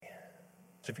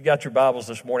So if you got your Bibles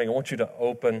this morning, I want you to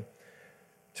open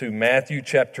to Matthew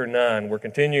chapter 9. We're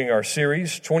continuing our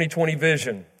series, 2020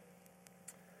 Vision.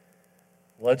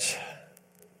 Let's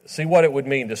see what it would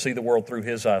mean to see the world through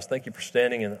His eyes. Thank you for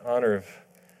standing in honor of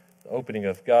the opening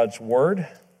of God's Word.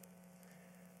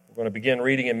 We're going to begin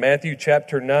reading in Matthew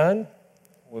chapter 9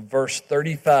 with verse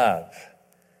 35.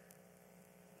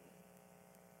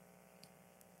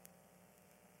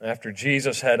 After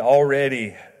Jesus had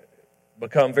already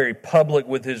become very public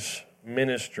with His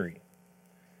ministry,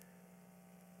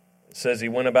 it says He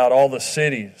went about all the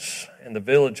cities and the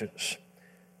villages,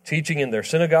 teaching in their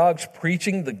synagogues,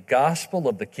 preaching the gospel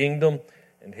of the kingdom,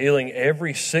 and healing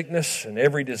every sickness and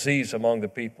every disease among the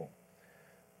people.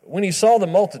 But when He saw the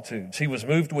multitudes, He was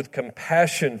moved with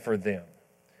compassion for them,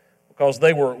 because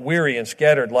they were weary and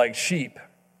scattered like sheep,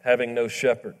 having no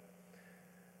shepherd.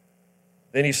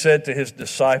 Then He said to His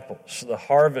disciples, "The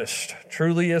harvest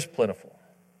truly is plentiful,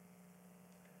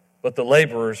 but the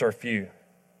laborers are few."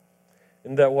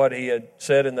 Isn't that what He had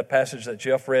said in the passage that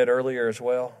Jeff read earlier as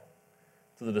well?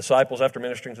 To the disciples after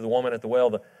ministering to the woman at the well,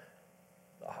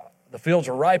 the fields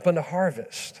are ripe unto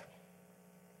harvest.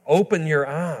 Open your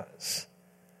eyes.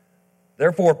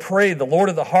 Therefore pray the Lord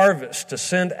of the harvest to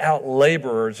send out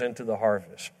laborers into the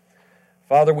harvest.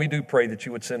 Father, we do pray that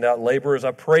You would send out laborers.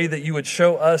 I pray that You would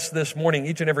show us this morning,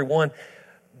 each and every one,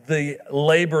 the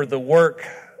labor, the work,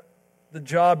 the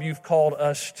job You've called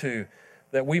us to,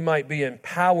 that we might be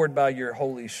empowered by Your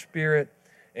Holy Spirit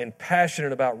and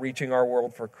passionate about reaching our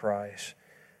world for Christ.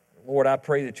 Lord, I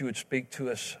pray that You would speak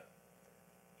to us,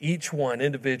 each one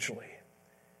individually.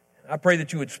 I pray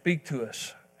that You would speak to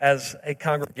us as a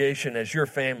congregation, as Your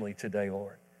family today,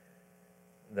 Lord,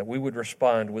 that we would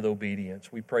respond with obedience.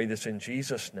 We pray this in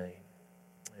Jesus' name.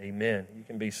 Amen. You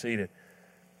can be seated.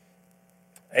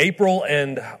 April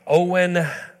and Owen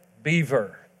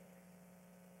Beaver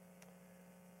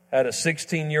had a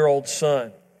 16-year-old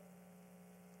son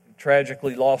who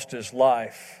tragically lost his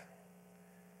life.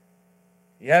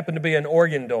 He happened to be an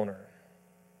organ donor.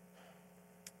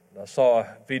 I saw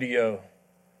a video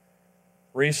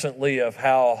recently of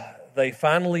how they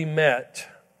finally met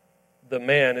the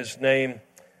man. His name,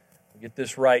 get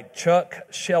this right, Chuck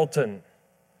Shelton.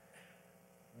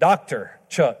 Dr.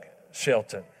 Chuck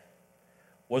Shelton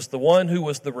was the one who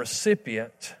was the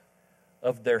recipient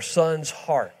of their son's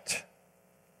heart.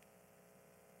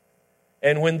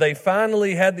 And when they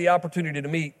finally had the opportunity to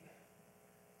meet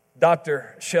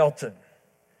Dr. Shelton,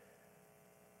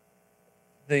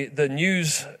 the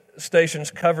news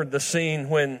stations covered the scene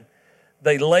when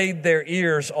they laid their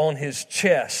ears on his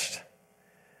chest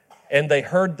and they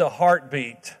heard the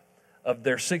heartbeat of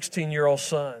their 16-year-old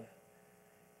son.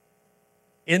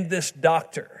 In this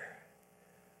doctor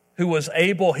who was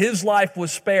able, his life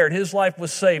was spared, his life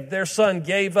was saved. Their son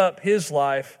gave up his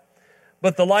life,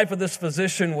 but the life of this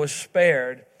physician was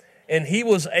spared, and he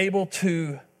was able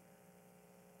to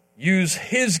use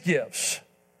his gifts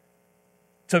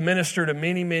to minister to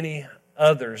many, many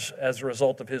others as a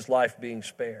result of his life being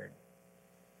spared.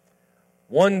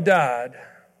 One died,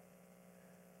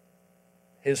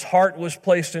 his heart was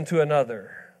placed into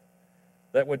another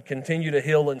that would continue to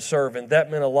heal and serve, and that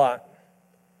meant a lot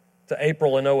to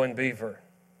April and Owen Beaver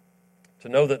to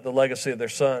know that the legacy of their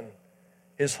son,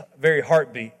 his very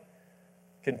heartbeat,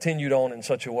 continued on in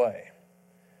such a way.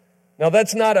 Now,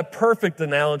 that's not a perfect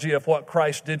analogy of what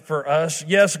Christ did for us.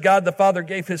 Yes, God the Father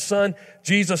gave His Son.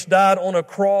 Jesus died on a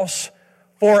cross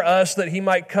for us that He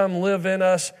might come live in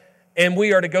us, and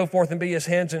we are to go forth and be His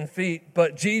hands and feet.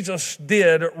 But Jesus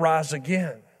did rise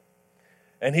again,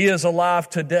 and He is alive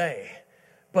today.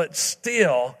 But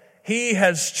still, He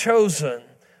has chosen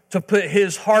to put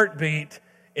His heartbeat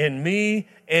in me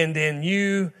and in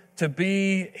you to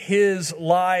be His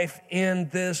life in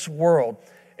this world.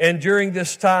 And during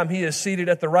this time, He is seated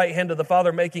at the right hand of the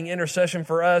Father, making intercession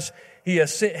for us. He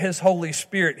has sent His Holy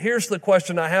Spirit. Here's the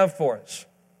question I have for us.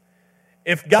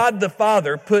 If God the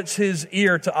Father puts His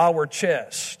ear to our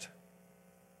chest,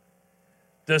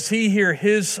 does He hear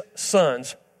His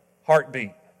Son's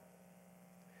heartbeat?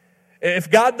 If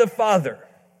God the Father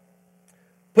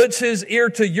puts His ear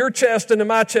to your chest and to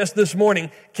my chest this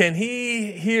morning, can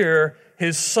He hear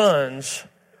His Son's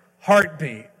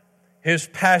heartbeat, His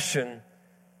passion,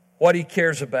 what He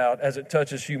cares about as it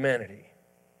touches humanity?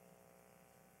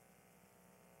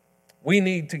 We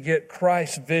need to get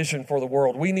Christ's vision for the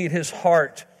world. We need His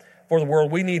heart for the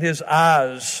world. We need His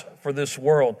eyes for this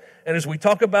world. And as we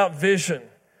talk about vision,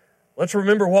 let's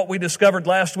remember what we discovered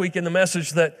last week in the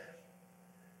message, that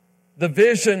the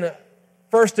vision,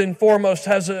 first and foremost,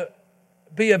 has to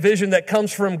be a vision that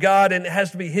comes from God, and it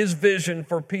has to be His vision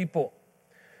for people.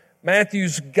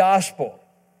 Matthew's gospel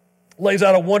lays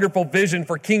out a wonderful vision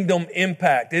for kingdom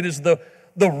impact. It is the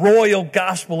royal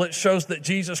gospel. It shows that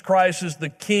Jesus Christ is the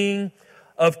King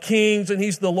of kings and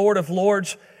He's the Lord of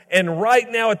lords. And right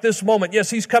now at this moment, yes,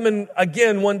 He's coming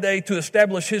again one day to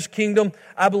establish His kingdom.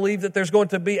 I believe that there's going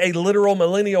to be a literal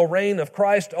millennial reign of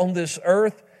Christ on this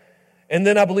earth. And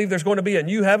then I believe there's going to be a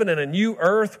new heaven and a new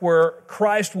earth where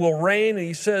Christ will reign. And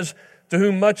He says, to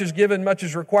whom much is given, much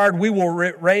is required. We will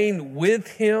reign with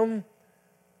Him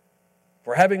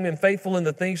for having been faithful in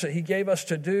the things that He gave us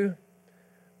to do.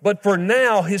 But for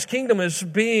now, His kingdom is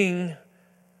being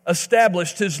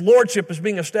established. His lordship is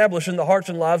being established in the hearts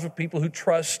and lives of people who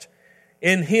trust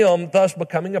in Him, thus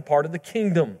becoming a part of the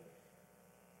kingdom.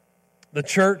 The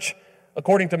church,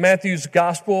 according to Matthew's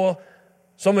gospel,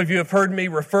 some of you have heard me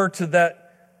refer to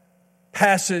that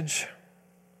passage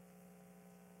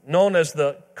known as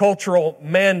the cultural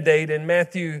mandate in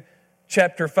Matthew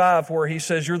chapter 5, where He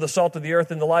says, you're the salt of the earth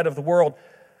and the light of the world.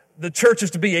 The church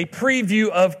is to be a preview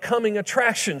of coming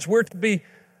attractions. We're to be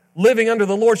living under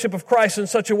the lordship of Christ in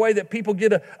such a way that people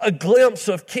get a glimpse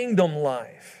of kingdom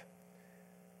life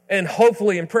and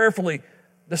hopefully and prayerfully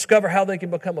discover how they can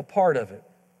become a part of it.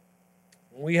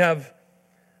 We have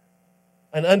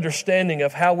an understanding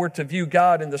of how we're to view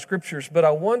God in the Scriptures, but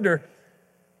I wonder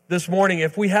this morning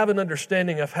if we have an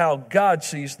understanding of how God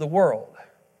sees the world.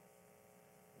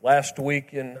 Last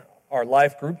week in our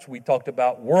life groups, we talked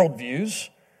about worldviews.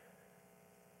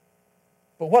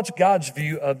 But what's God's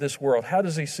view of this world? How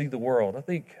does He see the world? I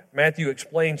think Matthew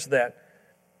explains that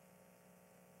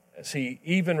as he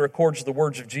even records the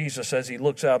words of Jesus as He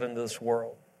looks out into this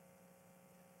world.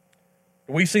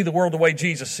 Do we see the world the way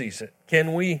Jesus sees it?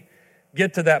 Can we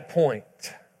get to that point?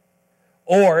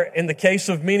 Or, in the case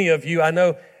of many of you, I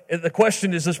know the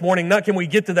question is this morning, not can we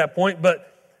get to that point,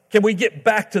 but can we get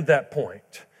back to that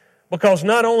point? Because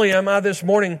not only am I this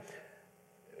morning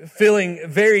feeling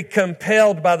very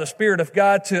compelled by the Spirit of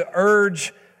God to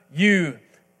urge you,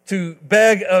 to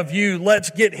beg of you, let's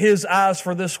get His eyes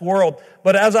for this world.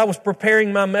 But as I was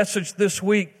preparing my message this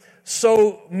week,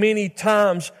 so many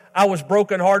times I was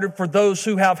brokenhearted for those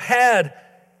who have had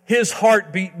His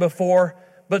heartbeat before,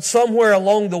 but somewhere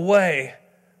along the way,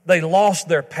 they lost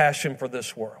their passion for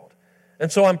this world.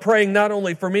 And so I'm praying not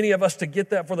only for many of us to get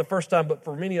that for the first time, but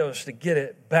for many of us to get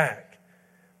it back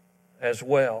as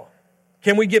well.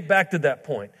 Can we get back to that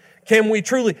point? Can we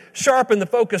truly sharpen the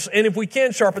focus? And if we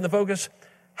can sharpen the focus,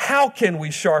 how can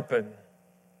we sharpen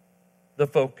the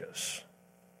focus?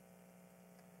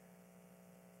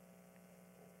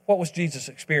 What was Jesus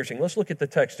experiencing? Let's look at the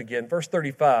text again. Verse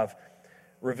 35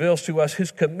 reveals to us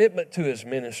His commitment to His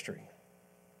ministry.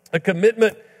 A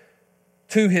commitment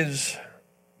to His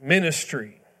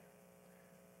ministry.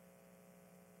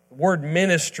 The word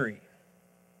ministry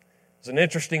is an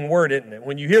interesting word, isn't it?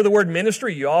 When you hear the word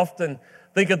ministry, you often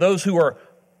think of those who are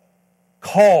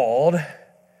called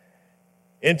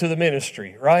into the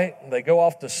ministry, right? They go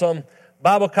off to some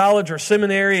Bible college or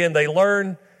seminary and they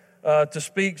learn to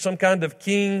speak some kind of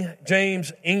King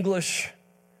James English.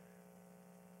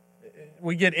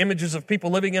 We get images of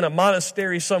people living in a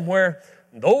monastery somewhere.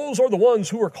 Those are the ones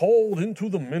who are called into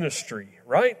the ministry,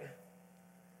 right?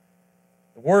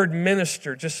 The word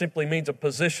minister just simply means a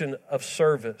position of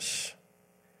service.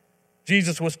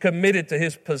 Jesus was committed to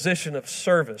His position of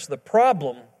service. The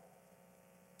problem,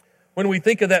 when we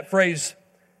think of that phrase,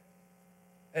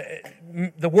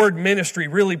 the word ministry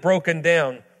really broken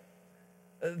down,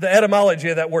 the etymology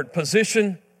of that word,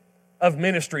 position of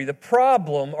ministry, the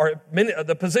problem, or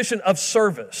the position of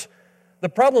service. The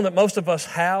problem that most of us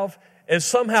have is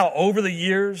somehow over the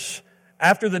years,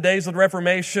 after the days of the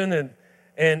Reformation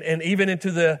and even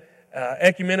into the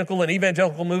ecumenical and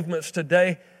evangelical movements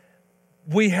today,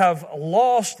 we have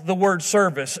lost the word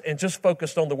service and just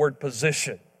focused on the word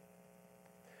position.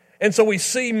 And so we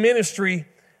see ministry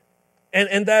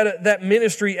and that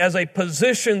ministry as a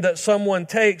position that someone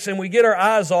takes, and we get our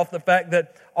eyes off the fact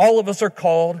that all of us are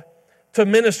called to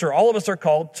minister. All of us are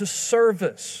called to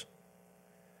service.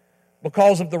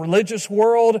 Because of the religious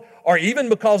world, or even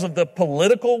because of the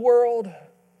political world,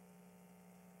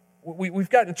 we've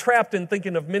gotten trapped in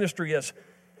thinking of ministry as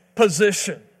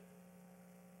position.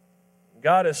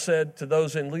 God has said to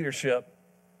those in leadership,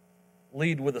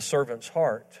 lead with a servant's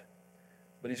heart.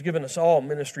 But He's given us all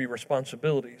ministry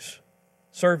responsibilities.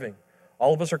 Serving.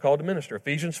 All of us are called to minister.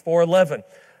 Ephesians 4:11.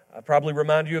 I probably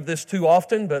remind you of this too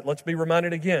often, but let's be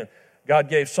reminded again. God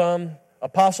gave some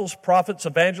apostles, prophets,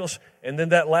 evangelists, and then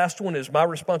that last one is my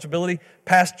responsibility,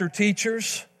 pastor,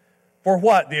 teachers, for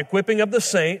what? The equipping of the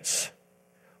saints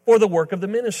for the work of the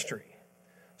ministry.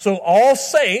 So all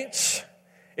saints,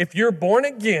 if you're born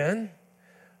again,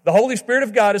 the Holy Spirit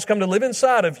of God has come to live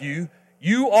inside of you.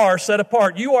 You are set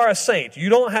apart. You are a saint. You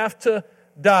don't have to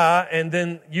die and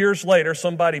then years later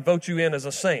somebody votes you in as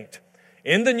a saint.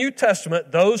 In the New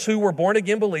Testament, those who were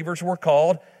born-again believers were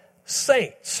called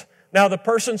saints. Now, the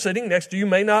person sitting next to you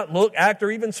may not look, act,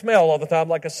 or even smell all the time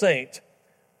like a saint,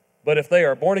 but if they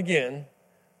are born again,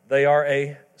 they are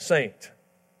a saint.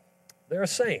 They're a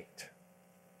saint.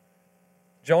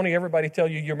 Joni, everybody tell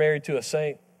you you're married to a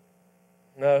saint?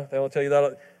 No, they won't tell you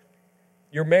that.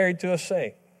 You're married to a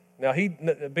saint. Now,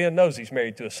 Ben knows he's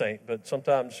married to a saint, but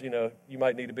sometimes, you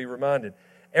might need to be reminded.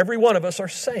 Every one of us are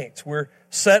saints. We're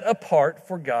set apart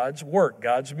for God's work,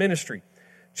 God's ministry.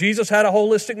 Jesus had a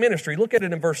holistic ministry. Look at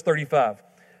it in verse 35.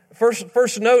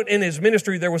 First note in his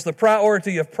ministry, there was the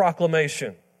priority of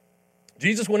proclamation.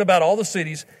 Jesus went about all the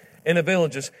cities and the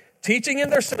villages, teaching in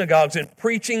their synagogues and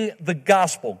preaching the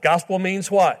gospel. Gospel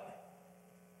means what?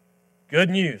 Good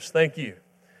news. Thank you.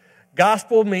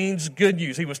 Gospel means good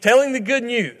news. He was telling the good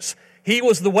news. He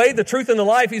was the way, the truth, and the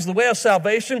life. He's the way of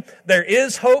salvation. There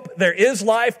is hope. There is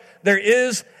life. There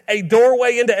is a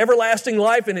doorway into everlasting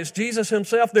life, and it's Jesus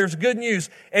himself. There's good news,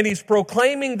 and he's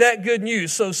proclaiming that good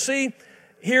news. So see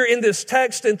here in this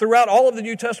text and throughout all of the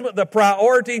New Testament, the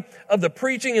priority of the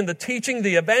preaching and the teaching,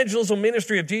 the evangelism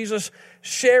ministry of Jesus,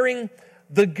 sharing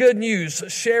the good news,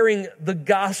 sharing the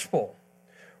gospel.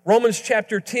 Romans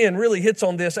chapter 10 really hits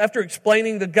on this. After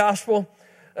explaining the gospel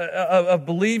of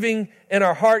believing in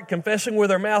our heart, confessing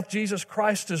with our mouth Jesus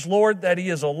Christ is Lord, that he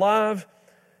is alive,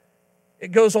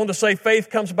 it goes on to say faith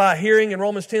comes by hearing in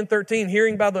Romans 10:13,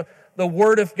 hearing by the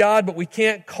word of God, but we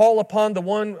can't call upon the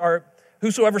one, or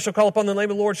whosoever shall call upon the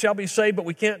name of the Lord shall be saved, but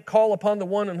we can't call upon the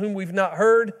one in whom we've not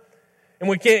heard, and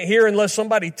we can't hear unless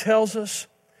somebody tells us,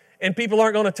 and people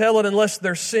aren't going to tell it unless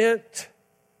they're sent.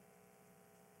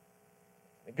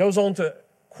 It goes on to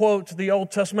quote the Old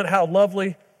Testament, how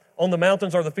lovely on the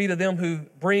mountains are the feet of them who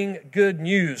bring good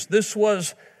news. This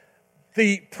was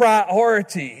the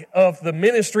priority of the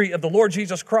ministry of the Lord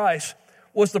Jesus Christ,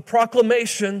 was the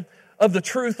proclamation of the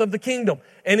truth of the kingdom.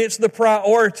 And it's the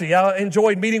priority. I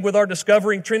enjoyed meeting with our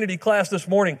Discovering Trinity class this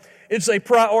morning. It's a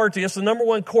priority. It's the number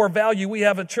one core value we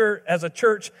have as a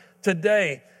church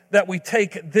today, that we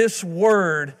take this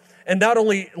word and not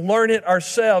only learn it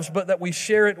ourselves, but that we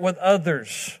share it with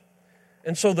others.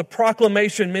 And so the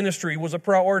proclamation ministry was a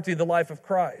priority of the life of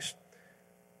Christ.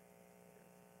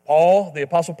 Paul, the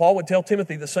Apostle Paul, would tell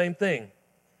Timothy the same thing.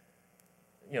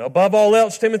 Above all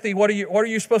else, Timothy, what are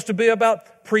you supposed to be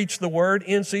about? Preach the word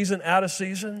in season, out of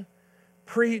season.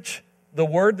 Preach the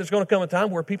word. There's going to come a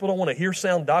time where people don't want to hear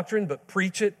sound doctrine, but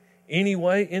preach it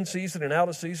anyway, in season and out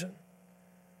of season.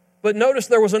 But notice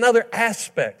there was another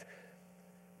aspect.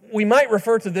 We might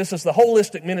refer to this as the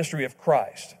holistic ministry of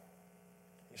Christ.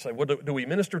 You say, well, do we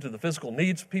minister to the physical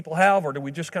needs people have, or do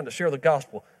we just kind of share the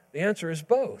gospel? The answer is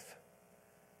both.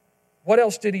 What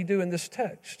else did he do in this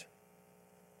text?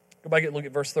 Go back and look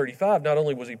at verse 35. Not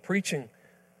only was he preaching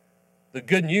the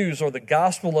good news or the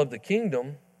gospel of the kingdom,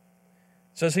 it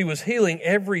says he was healing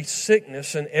every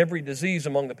sickness and every disease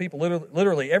among the people.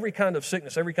 Literally every kind of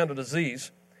sickness, every kind of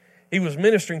disease. He was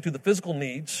ministering to the physical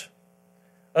needs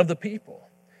of the people.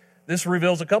 This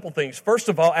reveals a couple things. First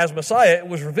of all, as Messiah, it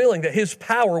was revealing that his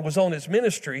power was on his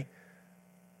ministry.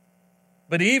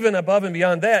 But even above and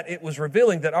beyond that, it was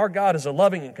revealing that our God is a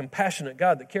loving and compassionate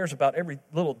God that cares about every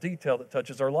little detail that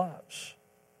touches our lives.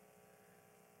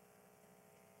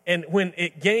 And when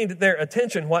it gained their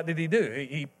attention, what did he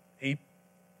do? He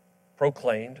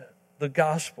proclaimed the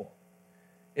gospel.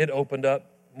 It opened up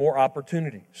more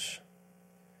opportunities.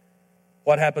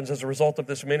 What happens as a result of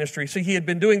this ministry? See, he had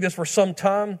been doing this for some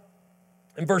time.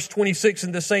 In verse 26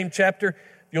 in this same chapter,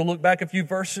 if you'll look back a few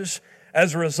verses,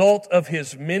 as a result of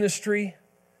his ministry,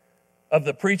 of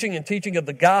the preaching and teaching of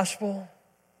the gospel,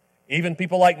 even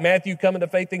people like Matthew coming to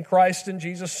faith in Christ and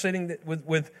Jesus, sitting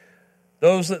with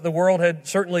those that the world had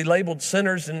certainly labeled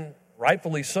sinners, and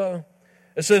rightfully so.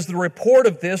 It says the report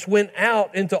of this went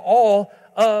out into all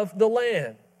of the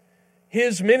land.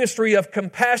 His ministry of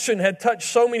compassion had touched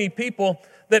so many people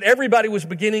that everybody was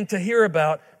beginning to hear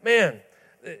about, man,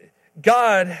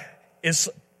 God is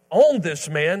on this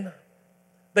man.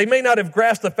 They may not have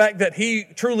grasped the fact that he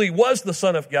truly was the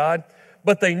Son of God,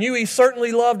 but they knew he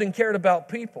certainly loved and cared about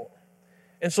people.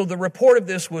 And so the report of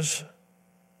this was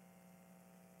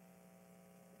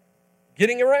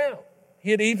getting around.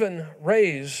 He had even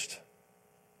raised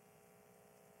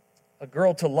a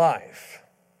girl to life.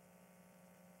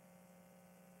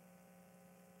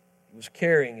 He was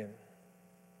caring and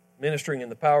ministering in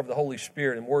the power of the Holy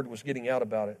Spirit, and word was getting out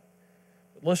about it.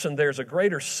 But listen, there's a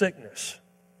greater sickness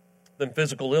than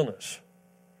physical illness.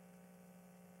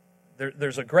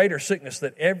 there's a greater sickness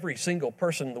that every single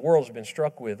person in the world has been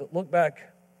struck with. Look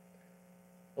back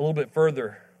a little bit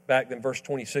further back than verse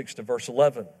 26 to verse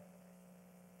 11.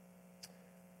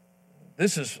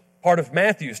 This is part of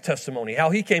Matthew's testimony, how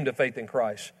he came to faith in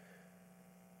Christ.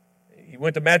 He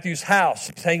went to Matthew's house.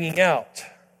 He's hanging out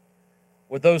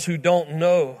with those who don't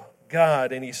know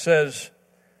God. And he says,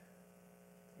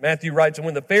 Matthew writes, and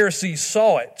when the Pharisees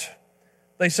saw it,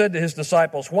 they said to his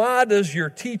disciples, why does your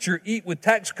teacher eat with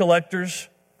tax collectors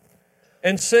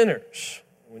and sinners?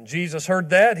 When Jesus heard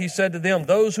that, he said to them,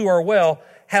 those who are well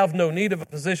have no need of a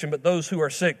physician, but those who are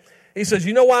sick. He says,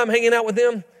 you know why I'm hanging out with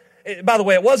them? By the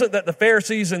way, it wasn't that the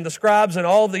Pharisees and the scribes and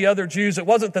all the other Jews, it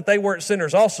wasn't that they weren't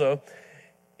sinners also.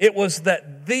 It was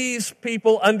that these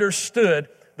people understood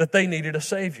that they needed a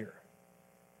Savior.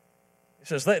 He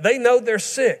says they know they're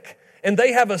sick, and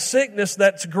they have a sickness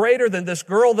that's greater than this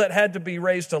girl that had to be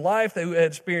raised to life, who had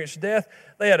experienced death.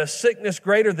 They had a sickness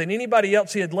greater than anybody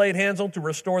else he had laid hands on to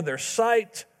restore their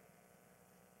sight,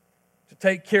 to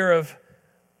take care of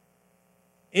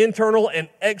internal and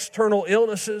external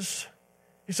illnesses.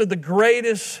 He said the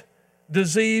greatest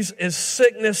disease is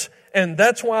sickness, and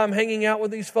that's why I'm hanging out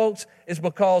with these folks, is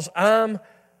because I'm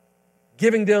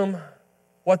giving them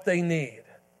what they need,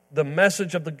 the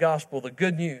message of the gospel, the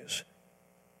good news.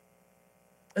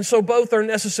 And so both are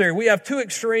necessary. We have two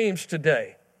extremes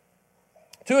today.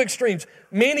 Two extremes.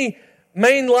 Many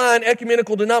mainline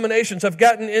ecumenical denominations have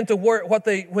gotten into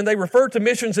when they refer to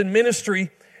missions and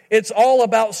ministry, it's all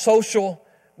about social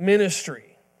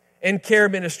ministry and care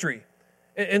ministry.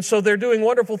 And so they're doing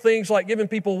wonderful things like giving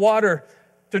people water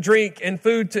to drink and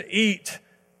food to eat.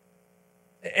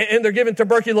 And they're giving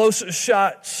tuberculosis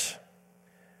shots.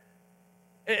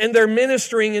 And they're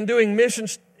ministering and doing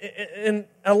missions in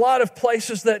a lot of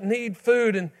places that need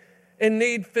food and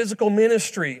need physical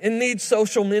ministry and need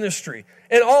social ministry.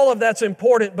 And all of that's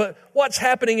important. But what's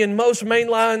happening in most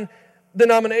mainline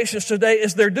denominations today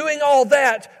is they're doing all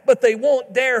that, but they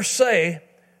won't dare say,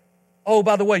 oh,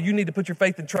 by the way, you need to put your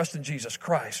faith and trust in Jesus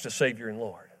Christ as Savior and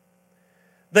Lord.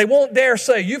 They won't dare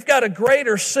say, you've got a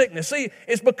greater sickness. See,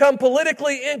 it's become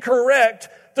politically incorrect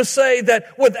to say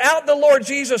that without the Lord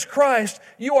Jesus Christ,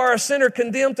 you are a sinner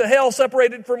condemned to hell,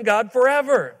 separated from God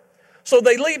forever. So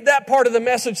they leave that part of the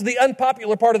message, the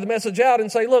unpopular part of the message, out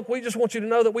and say, look, we just want you to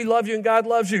know that we love you and God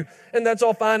loves you. And that's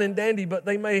all fine and dandy, but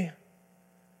they may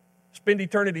spend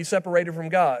eternity separated from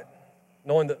God,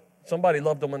 knowing that somebody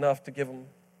loved them enough to give them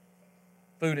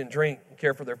food and drink and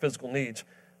care for their physical needs,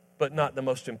 but not the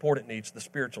most important needs, the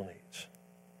spiritual needs.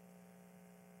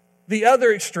 The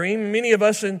other extreme, many of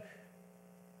us in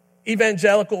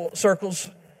evangelical circles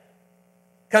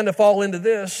kind of fall into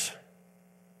this,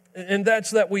 and that's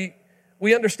that we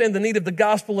understand the need of the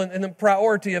gospel and the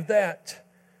priority of that.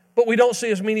 But we don't see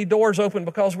as many doors open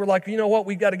because we're like, you know what,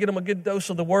 we've got to get them a good dose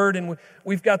of the Word, and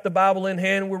we've got the Bible in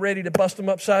hand, and we're ready to bust them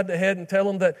upside the head and tell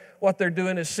them that what they're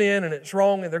doing is sin and it's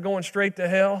wrong and they're going straight to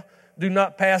hell. Do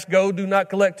not pass go. Do not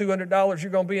collect $200.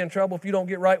 You're going to be in trouble if you don't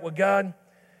get right with God.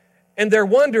 And they're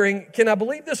wondering, can I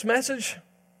believe this message?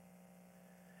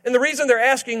 And the reason they're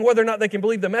asking whether or not they can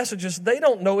believe the message is they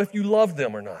don't know if you love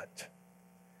them or not.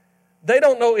 They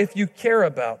don't know if you care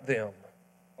about them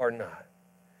or not.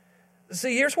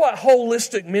 See, here's what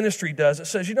holistic ministry does. It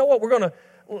says, you know what, we're going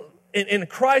to, in a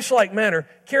Christ-like manner,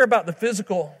 care about the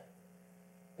physical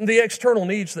and the external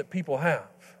needs that people have.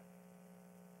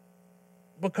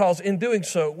 Because in doing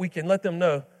so, we can let them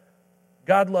know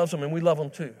God loves them and we love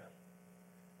them too.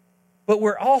 But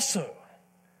we're also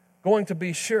going to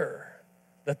be sure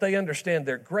that they understand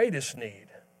their greatest need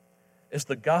is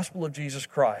the gospel of Jesus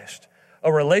Christ,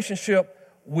 a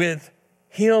relationship with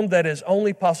Him that is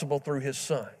only possible through His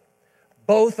Son.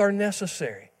 Both are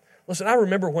necessary. Listen, I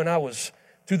remember when I was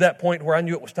to that point where I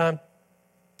knew it was time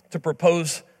to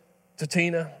propose to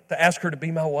Tina, to ask her to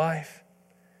be my wife.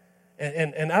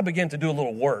 And I began to do a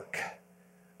little work.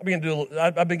 I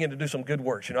began to do some good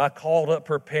works. You know, I called up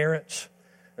her parents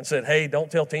and said, hey, don't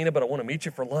tell Tina, but I want to meet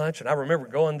you for lunch. And I remember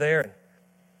going there and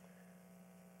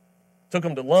took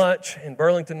them to lunch in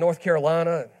Burlington, North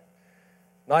Carolina.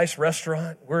 Nice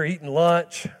restaurant. We're eating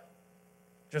lunch.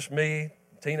 Just me,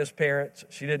 Tina's parents.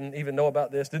 She didn't even know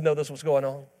about this, didn't know this was going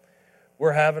on.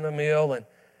 We're having a meal,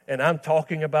 and I'm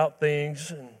talking about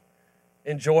things and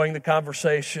enjoying the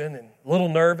conversation and a little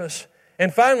nervous.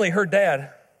 And finally, her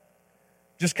dad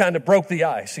just kind of broke the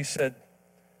ice. He said,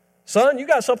 son, you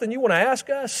got something you want to ask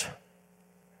us?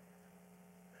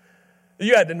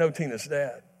 You had to know Tina's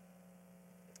dad.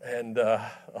 And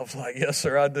I was like, yes,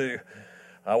 sir, I do.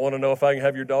 I want to know if I can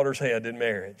have your daughter's hand in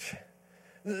marriage.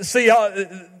 See,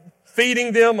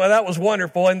 feeding them, that was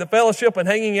wonderful. And the fellowship and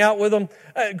hanging out with them,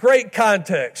 great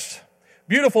context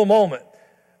Beautiful moment.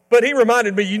 But he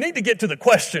reminded me, you need to get to the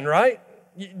question, right?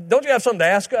 Don't you have something to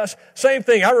ask us? Same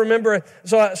thing. I remember,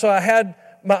 so I had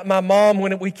my mom,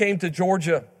 when we came to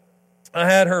Georgia, I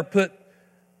had her put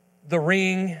the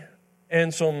ring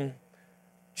and some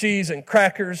cheese and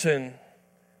crackers, and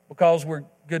because we're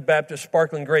good Baptist,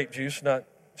 sparkling grape juice, not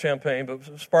champagne,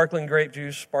 but sparkling grape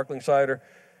juice, sparkling cider,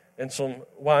 and some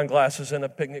wine glasses in a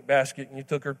picnic basket. And you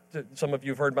took her, some of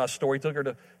you have heard my story, took her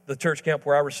to the church camp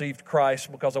where I received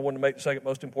Christ because I wanted to make the second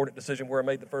most important decision, where I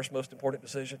made the first most important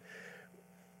decision.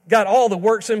 Got all the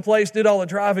works in place, did all the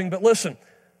driving, but listen,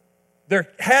 there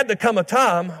had to come a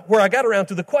time where I got around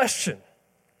to the question.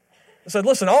 I said,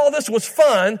 listen, all this was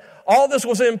fun, all this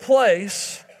was in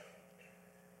place.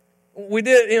 We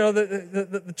did,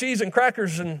 the cheese and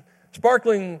crackers and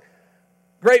sparkling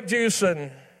grape juice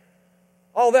and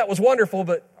all that was wonderful,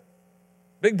 but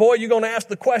big boy, you're going to ask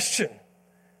the question.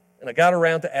 And I got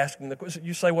around to asking the question.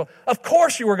 You say, well, of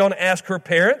course you were going to ask her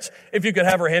parents if you could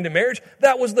have her hand in marriage.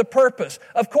 That was the purpose.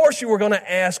 Of course you were going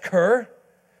to ask her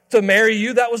to marry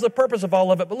you. That was the purpose of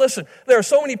all of it. But listen, there are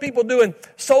so many people doing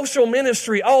social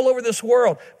ministry all over this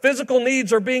world. Physical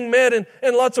needs are being met in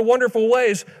lots of wonderful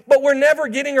ways. But we're never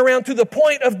getting around to the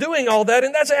point of doing all that,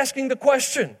 and that's asking the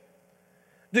question.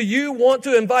 Do you want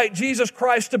to invite Jesus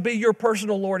Christ to be your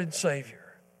personal Lord and Savior?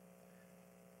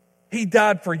 He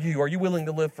died for you. Are you willing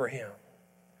to live for Him?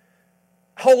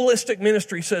 Holistic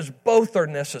ministry says both are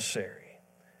necessary.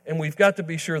 And we've got to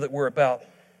be sure that we're about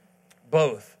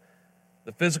both,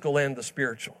 the physical and the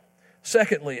spiritual.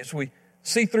 Secondly, as we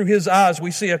see through His eyes,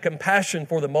 we see a compassion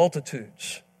for the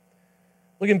multitudes.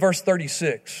 Look in verse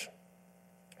 36.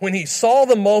 When He saw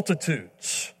the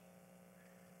multitudes,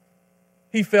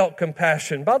 He felt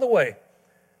compassion. By the way,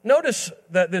 notice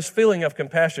that this feeling of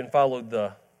compassion followed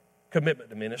the commitment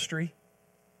to ministry.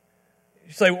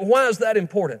 You say, well, why is that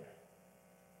important?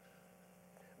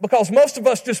 Because most of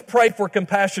us just pray for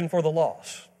compassion for the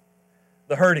lost,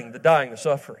 the hurting, the dying, the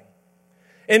suffering.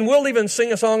 And we'll even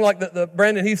sing a song like the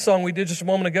Brandon Heath song we did just a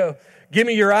moment ago. Give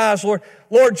me your eyes, Lord.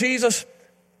 Lord Jesus,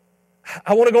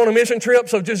 I want to go on a mission trip,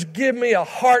 so just give me a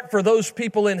heart for those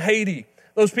people in Haiti,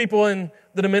 those people in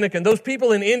the Dominican, those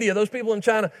people in India, those people in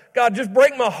China. God, just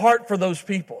break my heart for those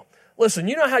people. Listen,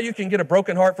 you know how you can get a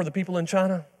broken heart for the people in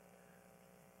China?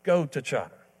 Go to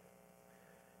China.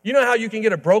 You know how you can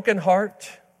get a broken heart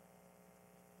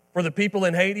for the people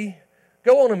in Haiti?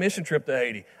 Go on a mission trip to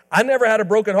Haiti. I never had a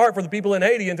broken heart for the people in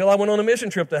Haiti until I went on a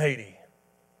mission trip to Haiti.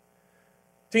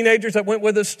 Teenagers that went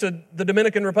with us to the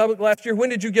Dominican Republic last year, when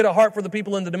did you get a heart for the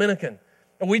people in the Dominican?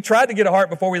 And we tried to get a heart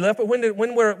before we left, but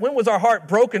when was our heart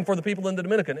broken for the people in the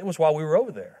Dominican? It was while we were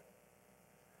over there.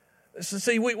 So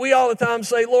see, we all the time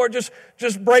say, Lord,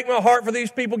 just break my heart for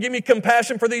these people. Give me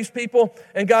compassion for these people.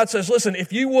 And God says, listen,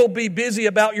 if you will be busy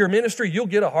about your ministry, you'll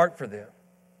get a heart for them.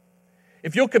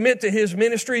 If you'll commit to His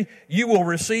ministry, you will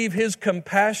receive His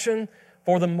compassion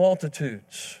for the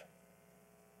multitudes.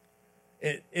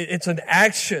 It's an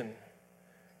action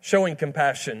showing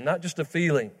compassion, not just a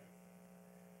feeling.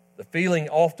 The feeling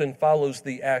often follows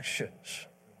the actions.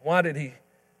 Why did He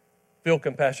feel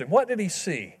compassion? What did He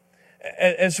see?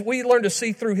 As we learn to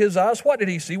see through His eyes, what did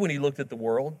He see when He looked at the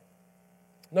world?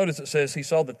 Notice it says He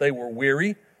saw that they were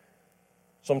weary.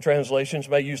 Some translations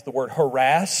may use the word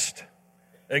harassed,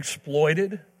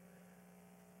 exploited.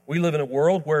 We live in a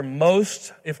world where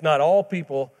most, if not all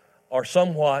people, are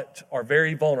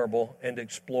very vulnerable and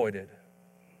exploited.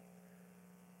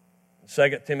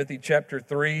 In 2 Timothy chapter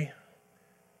 3,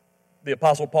 the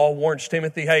Apostle Paul warns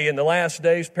Timothy, hey, in the last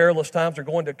days, perilous times are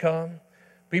going to come.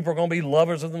 People are going to be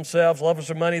lovers of themselves, lovers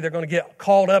of money. They're going to get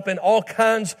caught up in all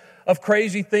kinds of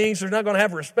crazy things. They're not going to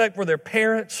have respect for their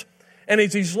parents. And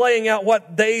as he's laying out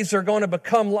what days are going to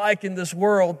become like in this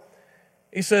world,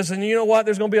 he says, and you know what?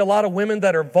 There's going to be a lot of women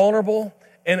that are vulnerable,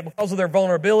 and because of their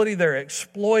vulnerability, they're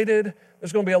exploited.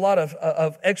 There's going to be a lot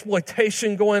of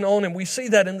exploitation going on, and we see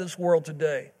that in this world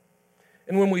today.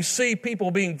 And when we see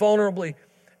people being vulnerably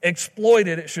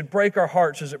exploited, it should break our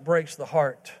hearts as it breaks the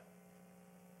heart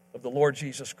of the Lord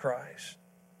Jesus Christ.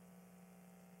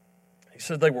 He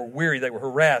said they were weary, they were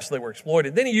harassed, they were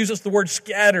exploited. Then he uses the word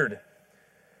scattered.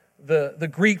 The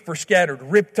Greek for scattered,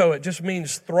 ripto, it just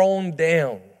means thrown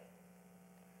down.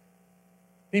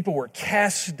 People were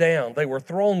cast down. They were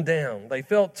thrown down. They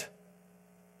felt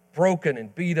broken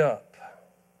and beat up.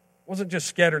 It wasn't just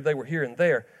scattered, they were here and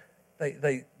there.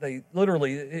 They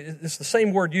literally, it's the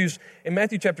same word used in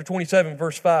Matthew chapter 27,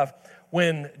 verse 5,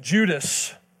 when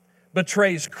Judas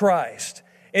betrays Christ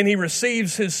and he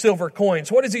receives his silver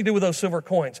coins. What does he do with those silver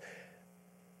coins?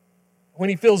 When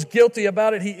he feels guilty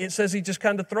about it, it says he just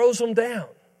kind of throws them down.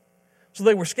 So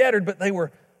they were scattered, but they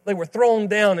were They were thrown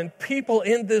down, and people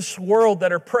in this world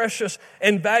that are precious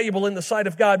and valuable in the sight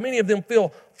of God, many of them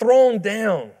feel thrown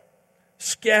down,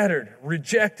 scattered,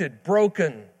 rejected,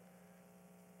 broken.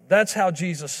 That's how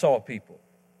Jesus saw people.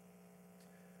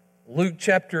 Luke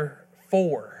chapter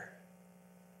 4.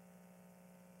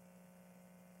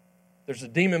 There's a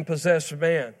demon-possessed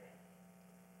man.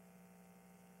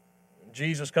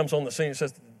 Jesus comes on the scene and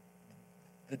says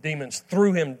the demons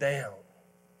threw him down.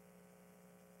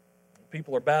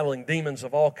 People are battling demons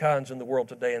of all kinds in the world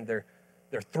today, and they're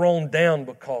thrown down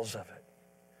because of it.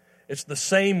 It's the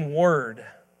same word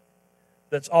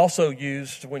that's also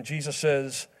used when Jesus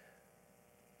says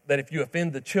that if you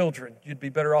offend the children, you'd be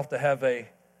better off to have a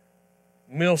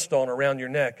millstone around your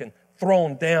neck and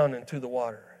thrown down into the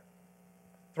water,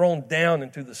 thrown down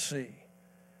into the sea.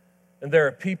 And there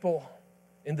are people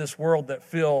in this world that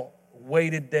feel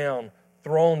weighted down,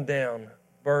 thrown down,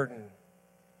 burdened.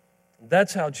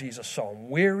 That's how Jesus saw them,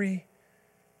 weary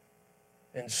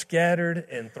and scattered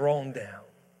and thrown down.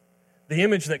 The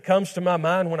image that comes to my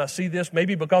mind when I see this,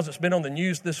 maybe because it's been on the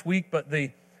news this week, but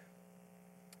the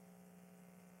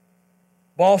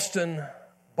Boston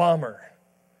bomber,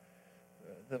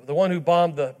 the one who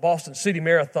bombed the Boston City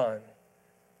Marathon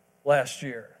last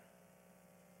year,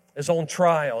 is on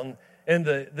trial. And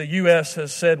the U.S.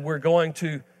 has said we're going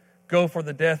to go for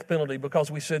the death penalty because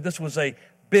we said this was a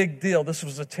big deal. This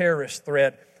was a terrorist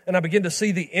threat. And I begin to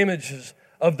see the images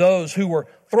of those who were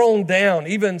thrown down,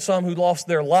 even some who lost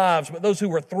their lives, but those who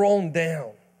were thrown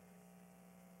down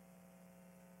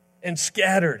and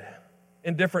scattered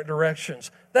in different directions.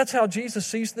 That's how Jesus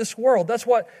sees this world. That's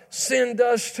what sin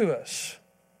does to us.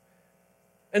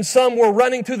 And some were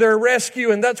running to their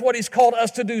rescue, and that's what He's called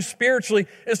us to do spiritually,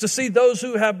 is to see those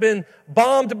who have been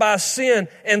bombed by sin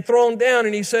and thrown down.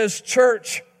 And He says,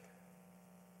 church,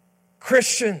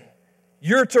 Christian,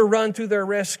 you're to run to their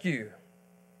rescue.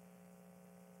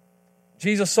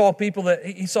 Jesus saw people that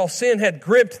He saw sin had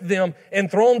gripped them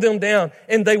and thrown them down,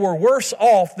 and they were worse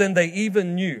off than they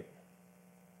even knew.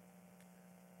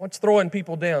 What's throwing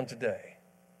people down today?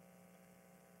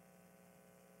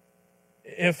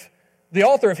 If the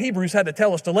author of Hebrews had to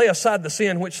tell us to lay aside the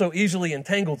sin which so easily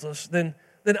entangles us, then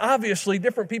obviously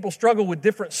different people struggle with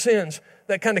different sins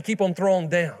that kind of keep them thrown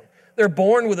down. They're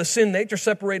born with a sin nature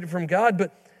separated from God,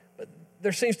 but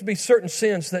there seems to be certain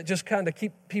sins that just kind of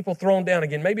keep people thrown down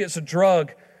again. Maybe it's a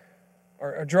drug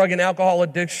or a drug and alcohol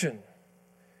addiction.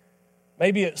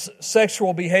 Maybe it's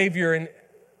sexual behavior, and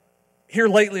here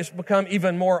lately it's become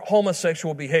even more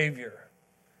homosexual behavior.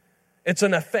 It's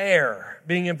an affair,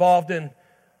 being involved in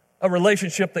a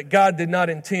relationship that God did not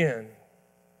intend.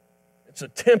 It's a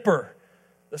temper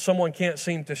that someone can't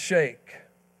seem to shake.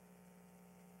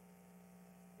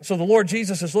 So the Lord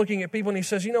Jesus is looking at people and He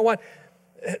says, you know what?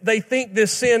 They think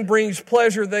this sin brings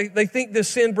pleasure. They think this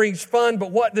sin brings fun,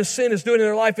 but what this sin is doing in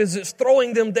their life is it's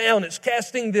throwing them down. It's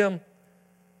casting them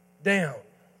down.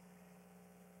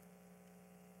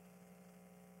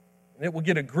 And it will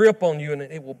get a grip on you, and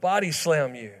it will body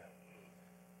slam you.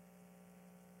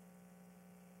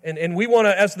 And we want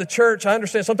to, as the church, I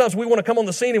understand sometimes we want to come on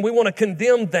the scene and we want to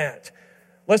condemn that.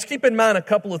 Let's keep in mind a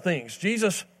couple of things.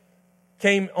 Jesus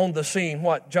came on the scene,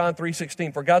 John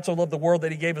 3:16, for God so loved the world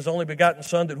that He gave His only begotten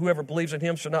Son, that whoever believes in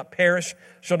Him shall not perish,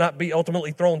 shall not be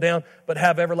ultimately thrown down, but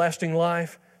have everlasting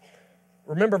life.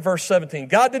 Remember verse 17,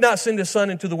 God did not send His Son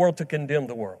into the world to condemn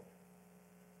the world,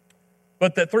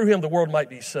 but that through Him the world might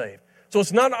be saved. So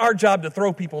it's not our job to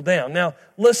throw people down. Now,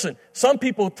 listen, some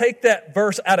people take that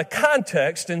verse out of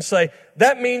context and say,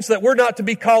 that means that we're not to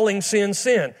be calling sin,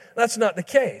 sin. That's not the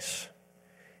case.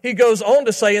 He goes on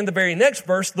to say in the very next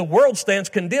verse, the world stands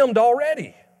condemned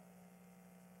already,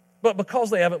 but because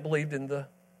they haven't believed in the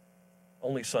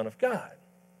only Son of God.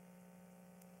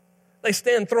 They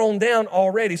stand thrown down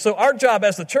already. So our job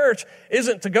as the church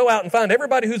isn't to go out and find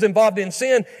everybody who's involved in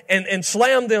sin and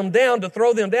slam them down, to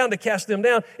throw them down, to cast them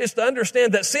down. It's to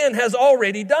understand that sin has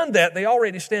already done that. They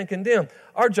already stand condemned.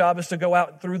 Our job is to go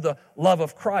out through the love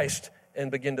of Christ and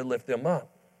begin to lift them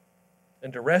up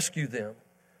and to rescue them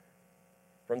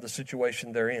from the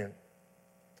situation they're in.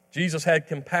 Jesus had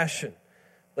compassion.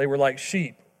 They were like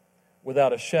sheep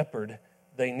without a shepherd.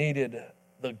 They needed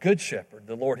the good shepherd,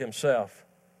 the Lord Himself,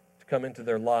 to come into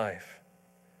their life.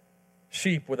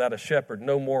 Sheep without a shepherd,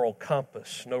 no moral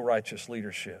compass, no righteous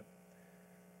leadership.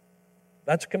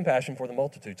 That's compassion for the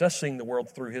multitudes. That's seeing the world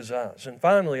through His eyes. And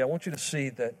finally, I want you to see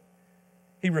that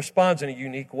He responds in a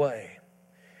unique way.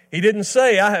 He didn't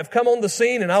say, I have come on the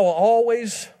scene and I will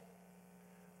always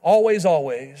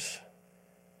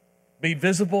be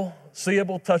visible,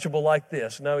 seeable, touchable like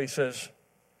this. No, He says,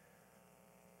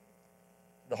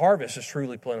 the harvest is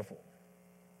truly plentiful,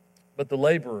 but the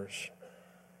laborers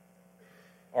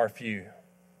are few.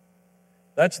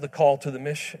 That's the call to the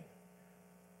mission.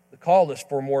 The call is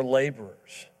for more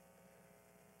laborers.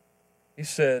 He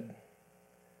said,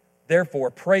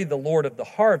 therefore, pray the Lord of the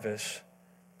harvest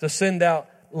to send out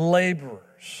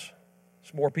laborers.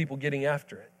 It's more people getting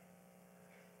after it.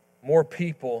 More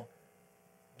people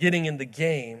getting in the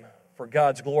game for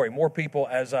God's glory. More people,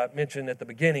 as I mentioned at the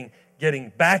beginning,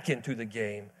 getting back into the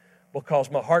game,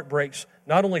 because my heart breaks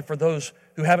not only for those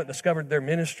who haven't discovered their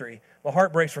ministry, my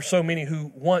heart breaks for so many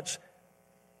who once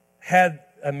had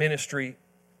a ministry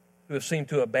who have seemed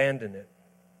to abandon it.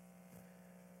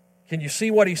 Can you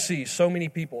see what he sees? So many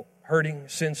people hurting,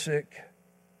 sin sick,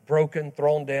 broken,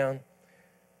 thrown down.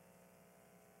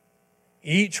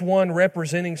 Each one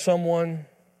representing someone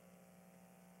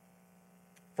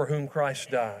for whom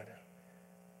Christ died.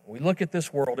 We look at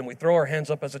this world and we throw our hands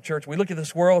up as a church. We look at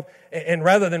this world and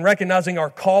rather than recognizing our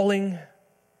calling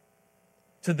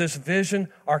to this vision,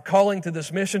 our calling to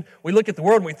this mission, we look at the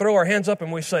world and we throw our hands up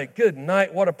and we say, good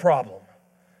night, what a problem.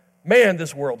 Man,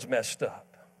 this world's messed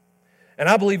up. And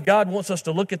I believe God wants us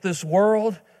to look at this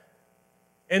world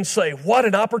and say, what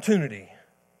an opportunity.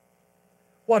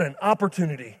 What an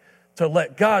opportunity to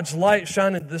let God's light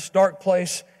shine into this dark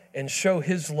place and show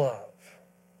His love.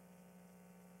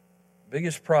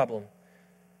 Biggest problem,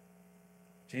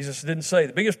 Jesus didn't say,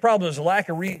 the biggest problem is a lack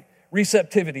of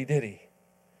receptivity, did He?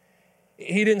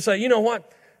 He didn't say, you know what,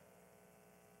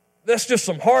 that's just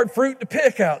some hard fruit to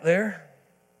pick out there.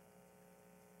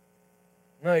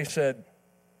 No, He said,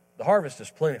 the harvest is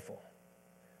plentiful.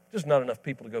 Just not enough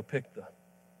people to go pick the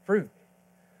fruit.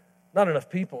 Not enough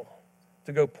people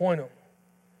to go point them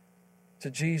to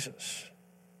Jesus.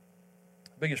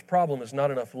 The biggest problem is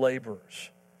not enough laborers,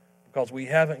 because we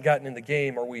haven't gotten in the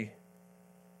game, or we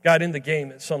got in the game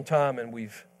at some time and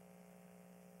we've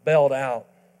bailed out,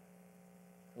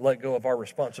 let go of our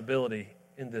responsibility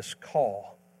in this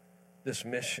call, this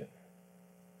mission.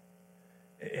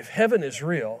 If heaven is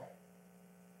real,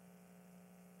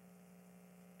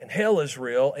 and hell is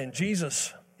real, and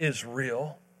Jesus is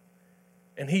real,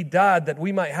 and He died that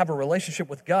we might have a relationship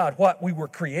with God, what we were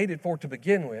created for to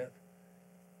begin with,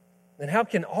 then how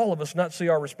can all of us not see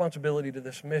our responsibility to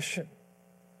this mission?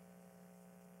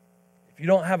 If you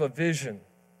don't have a vision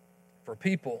for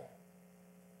people,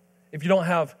 if you don't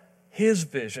have His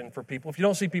vision for people, if you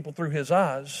don't see people through His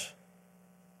eyes,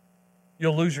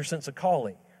 you'll lose your sense of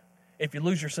calling. If you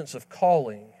lose your sense of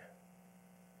calling,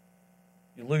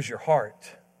 you lose your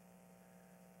heart.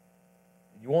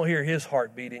 You won't hear His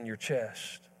heartbeat in your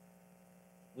chest.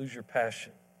 Lose your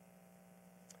passion.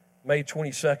 May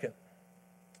 22nd,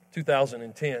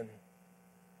 2010, an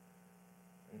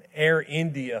Air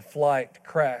India flight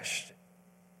crashed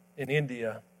in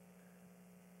India,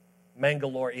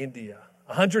 Mangalore, India.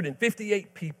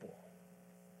 158 people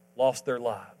lost their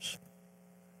lives.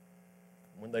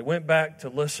 When they went back to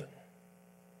listen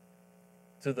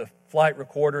to the flight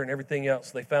recorder and everything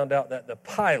else, they found out that the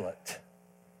pilot,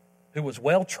 who was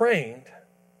well trained,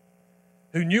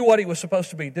 who knew what he was supposed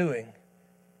to be doing,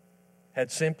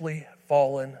 had simply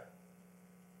fallen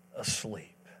asleep.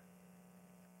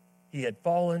 He had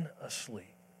fallen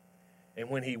asleep. And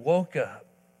when he woke up,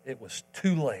 it was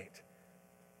too late.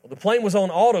 Well, the plane was on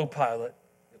autopilot.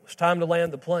 It was time to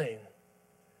land the plane.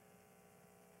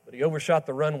 But he overshot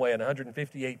the runway and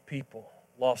 158 people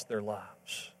lost their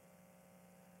lives.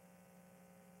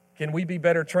 Can we be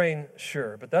better trained?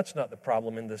 Sure, but that's not the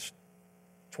problem in this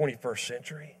 21st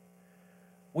century.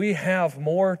 We have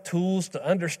more tools to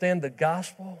understand the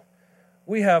gospel.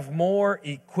 We have more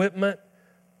equipment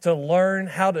to learn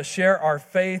how to share our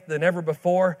faith than ever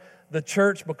before. The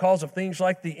church, because of things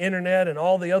like the internet and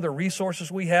all the other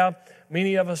resources we have,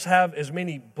 many of us have as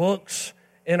many books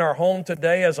in our home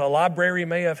today as a library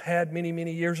may have had many,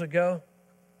 many years ago.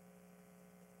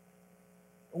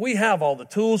 We have all the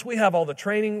tools. We have all the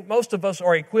training. Most of us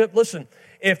are equipped. Listen,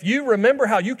 if you remember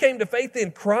how you came to faith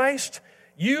in Christ,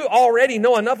 you already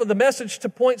know enough of the message to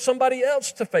point somebody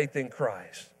else to faith in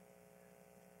Christ.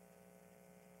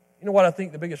 You know what I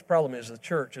think the biggest problem is? The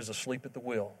church is asleep at the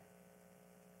wheel.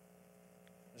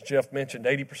 As Jeff mentioned,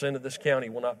 80% of this county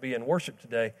will not be in worship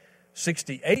today.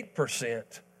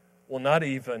 68% will not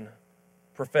even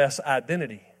profess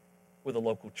identity with a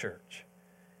local church.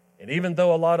 And even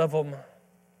though a lot of them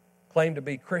claim to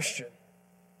be Christian,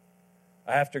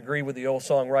 I have to agree with the old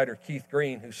songwriter Keith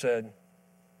Green, who said,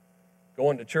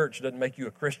 going to church doesn't make you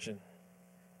a Christian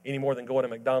any more than going to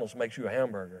McDonald's makes you a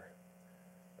hamburger.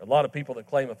 A lot of people that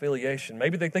claim affiliation,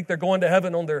 maybe they think they're going to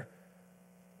heaven on their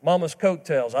mama's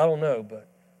coattails. I don't know, but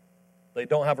they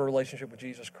don't have a relationship with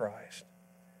Jesus Christ.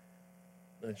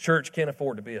 The church can't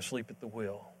afford to be asleep at the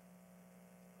wheel.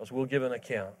 because we'll give an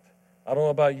account. I don't know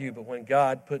about you, but when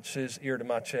God puts his ear to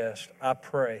my chest, I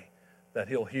pray that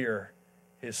he'll hear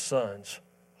his son's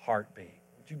heartbeat.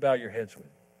 Would you bow your heads with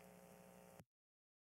me?